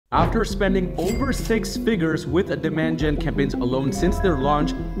After spending over 6 figures with a demand gen campaigns alone since their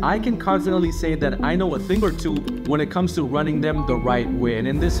launch, I can confidently say that I know a thing or two when it comes to running them the right way. And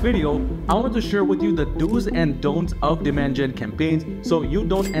in this video, I want to share with you the do's and don'ts of demand gen campaigns so you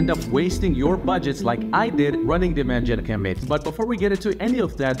don't end up wasting your budgets like I did running demand gen campaigns. But before we get into any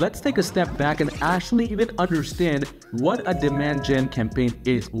of that, let's take a step back and actually even understand what a demand gen campaign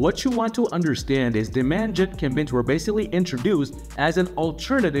is. What you want to understand is demand gen campaigns were basically introduced as an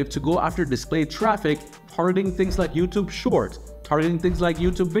alternative to go after display traffic, targeting things like YouTube Shorts, targeting things like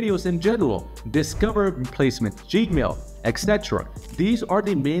YouTube videos in general, Discover placements, Gmail, etc. These are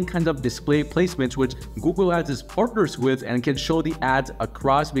the main kinds of display placements which Google Ads is partners with and can show the ads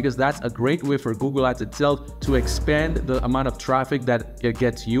across, because that's a great way for Google Ads itself to expand the amount of traffic that it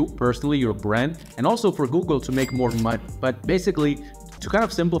gets you personally, your brand, and also for Google to make more money. But basically, to kind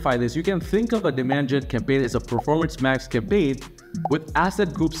of simplify this, you can think of a demand gen campaign as a performance max campaign with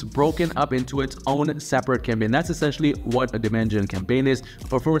asset groups broken up into its own separate campaign. That's essentially what a demand gen campaign is. A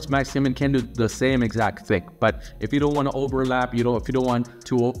performance max campaign can do the same exact thing, but if you don't want to overlap, if you don't want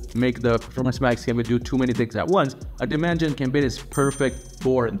to make the performance max campaign do too many things at once, a demand gen campaign is perfect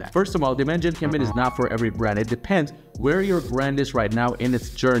for that. First of all, demand gen campaign is not for every brand. It depends where your brand is right now in its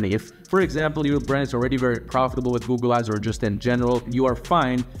journey. If, for example, your brand is already very profitable with Google Ads or just in general, you are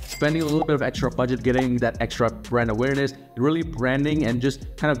fine spending a little bit of extra budget, getting that extra brand awareness, really branding and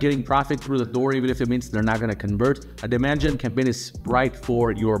just kind of getting traffic through the door, even if it means they're not going to convert. A demand gen campaign is right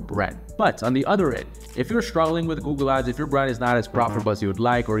for your brand. But on the other end, if you're struggling with Google Ads, if your brand is not as profitable as you would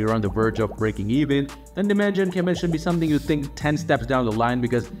like, or you're on the verge of breaking even, then demand gen campaign should be something you think 10 steps down the line,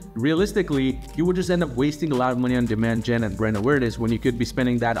 because realistically, you would just end up wasting a lot of money on demand gen and brand awareness when you could be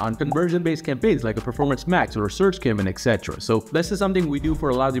spending that on conversion-based campaigns like a performance max or a search campaign, etc. So this is something we do for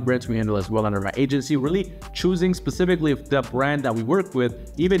a lot of the brands we handle as well under my agency, really choosing specifically if the brand that we work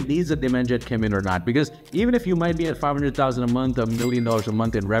with even needs a demand gen campaign or not. Because even if you might be at $500,000 a month, $1 million a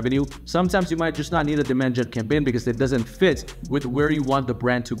month in revenue, sometimes you might just not need a demand gen campaign because it doesn't fit with where you want the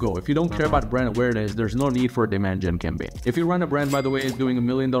brand to go. If you don't care about brand awareness, there's no need for a demand gen campaign. If you run a brand, by the way, is doing $1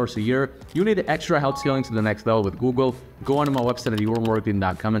 million a year, you need extra help scaling to the next level with Google, go onto my website at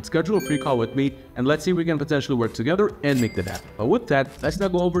yourmarketing.com and schedule a free call with me, and let's see if we can potentially work together and make that happen. But with that, let's now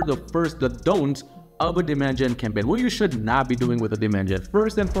go over the don'ts of a demand gen campaign. What you should not be doing with a demand gen.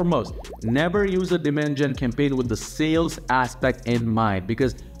 First and foremost, never use a demand gen campaign with the sales aspect in mind,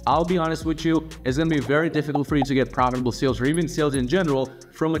 because I'll be honest with you, it's going to be very difficult for you to get profitable sales or even sales in general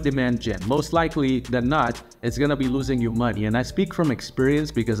from a demand gen. Most likely than not, it's going to be losing you money. And I speak from experience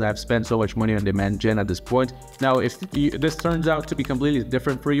because I've spent so much money on demand gen at this point. Now, if this turns out to be completely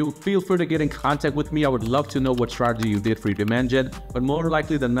different for you, feel free to get in contact with me. I would love to know what strategy you did for your demand gen, but more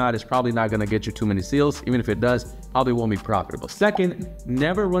likely than not, it's probably not going to get you too many sales. Even if it does, probably won't be profitable. Second,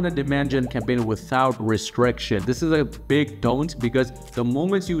 never run a demand gen campaign without restriction. This is a big don't, because the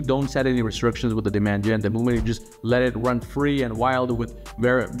moment you don't set any restrictions with the demand gen, the moment you just let it run free and wild with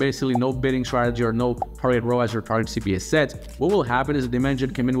basically no bidding strategy or no target ROAS or target CPA set, what will happen is the demand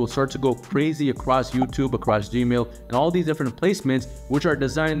gen campaign will start to go crazy across YouTube, across Gmail, and all these different placements which are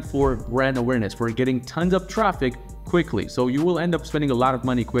designed for brand awareness, for getting tons of traffic quickly. So you will end up spending a lot of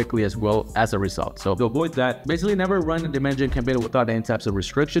money quickly as well as a result. So to avoid that, basically never run a demand gen campaign without any types of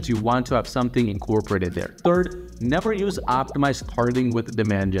restrictions. You want to have something incorporated there. Third, never use optimized targeting with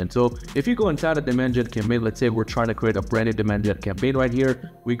demand gen. So if you go inside a demand gen campaign, let's say we're trying to create a branded demand gen campaign right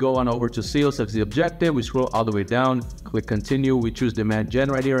here, we go on over to sales as the objective, we scroll all the way down, click continue, we choose demand gen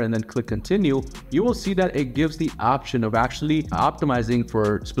right here, and then click continue. You will see that it gives the option of actually optimizing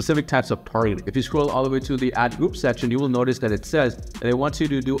for specific types of targeting. If you scroll all the way to the ad group section, you will notice that it says that it wants you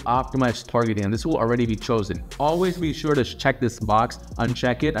to do optimized targeting, and this will already be chosen. Always be sure to check this box,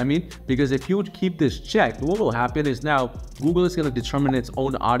 uncheck it, because if you keep this checked, what will happen is now Google is going to determine its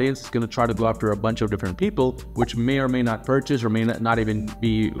own audience. It's going to try to go after a bunch of different people, which may or may not purchase or may not even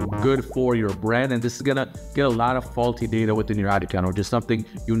be good for your brand, and this is going to get a lot of faulty data within your ad account, which is something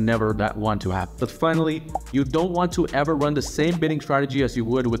you never want to have. But finally, you don't want to ever run the same bidding strategy as you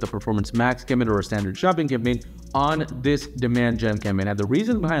would with a performance max campaign or a standard shopping campaign on this demand gen campaign. And the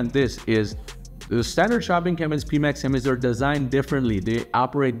reason behind this is the standard shopping campaigns, PMAX campaigns, are designed differently. They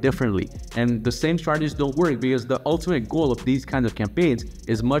operate differently. And the same strategies don't work because the ultimate goal of these kinds of campaigns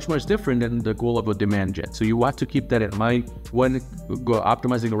is much different than the goal of a demand gen. So you want to keep that in mind when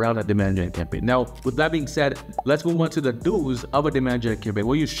optimizing around a demand gen campaign. Now, with that being said, let's move on to the do's of a demand gen campaign,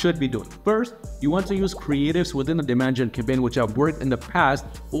 what you should be doing. First, you want to use creatives within a demand gen campaign which have worked in the past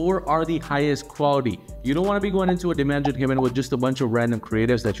or are the highest quality. You don't want to be going into a demand gen campaign with just a bunch of random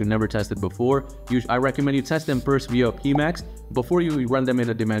creatives that you never tested before. I recommend you test them first via PMax before you run them in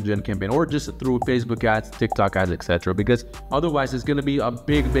a demand gen campaign, or just through Facebook ads, TikTok ads, etc. Because otherwise it's going to be a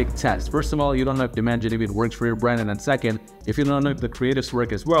big test. First of all, you don't know if demand gen even works for your brand, and then second, if you don't know if the creatives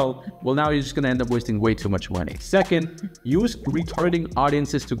work as well, well, now you're just going to end up wasting way too much money. Second, use retargeting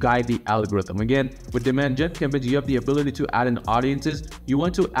audiences to guide the algorithm. Again, with demand gen campaigns, you have the ability to add in audiences. You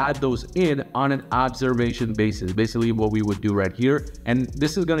want to add those in on an observation basis, basically what we would do right here. And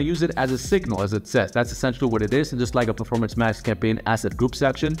this is going to use it as a signal, as it says. That's essentially what it is. And just like a Performance Max campaign asset group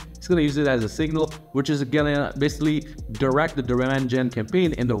section, it's going to use it as a signal, which is going to basically direct the demand gen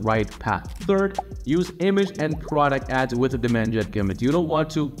campaign in the right path. Third, use image and product ads with a demand gen campaign. You don't want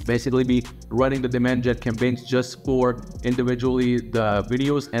to basically be running the demand gen campaigns just for individually the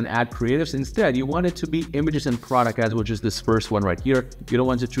videos and ad creatives. Instead, you want it to be images and product ads, which is this first one right here. You don't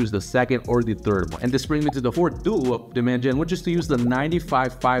want to choose the second or the third one. And this brings me to the fourth tool of demand gen, which is to use the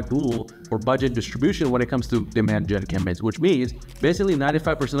 95-5 rule for budget distribution when it comes to demand gen campaigns, which means basically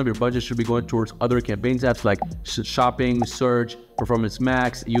 95% of your budget should be going towards other campaigns apps like shopping, search, Performance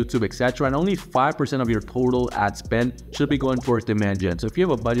Max, YouTube, etc. And only 5% of your total ad spend should be going towards demand gen. So if you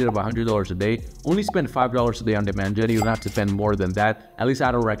have a budget of $100 a day, only spend $5 a day on demand gen. You don't have to spend more than that. At least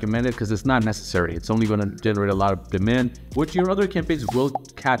I don't recommend it because it's not necessary. It's only going to generate a lot of demand, which your other campaigns will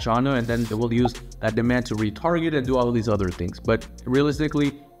catch on to, and then they will use that demand to retarget and do all of these other things. But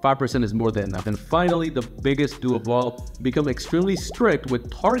realistically, 5% is more than enough. And finally, the biggest do of all, become extremely strict with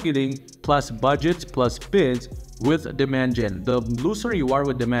targeting plus budgets plus bids with demand gen. The looser you are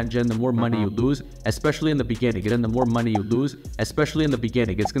with demand gen, the more money you lose, especially in the beginning. And the more money you lose, especially in the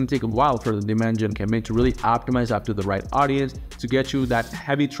beginning. It's going to take a while for the demand gen campaign to really optimize after the right audience to get you that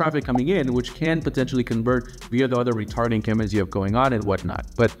heavy traffic coming in, which can potentially convert via the other retargeting campaigns you have going on and whatnot.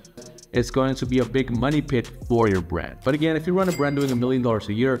 But it's going to be a big money pit for your brand. But again, if you run a brand doing $1 million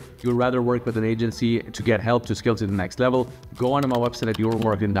a year, you would rather work with an agency to get help to scale to the next level, go onto my website at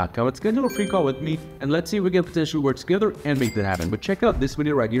yourmarketing.com and schedule a free call with me, and let's see if we can potentially work together and make that happen. But check out this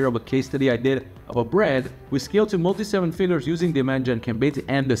video right here of a case study I did of a brand we scaled to multi-7 figures using demand gen campaigns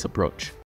and this approach.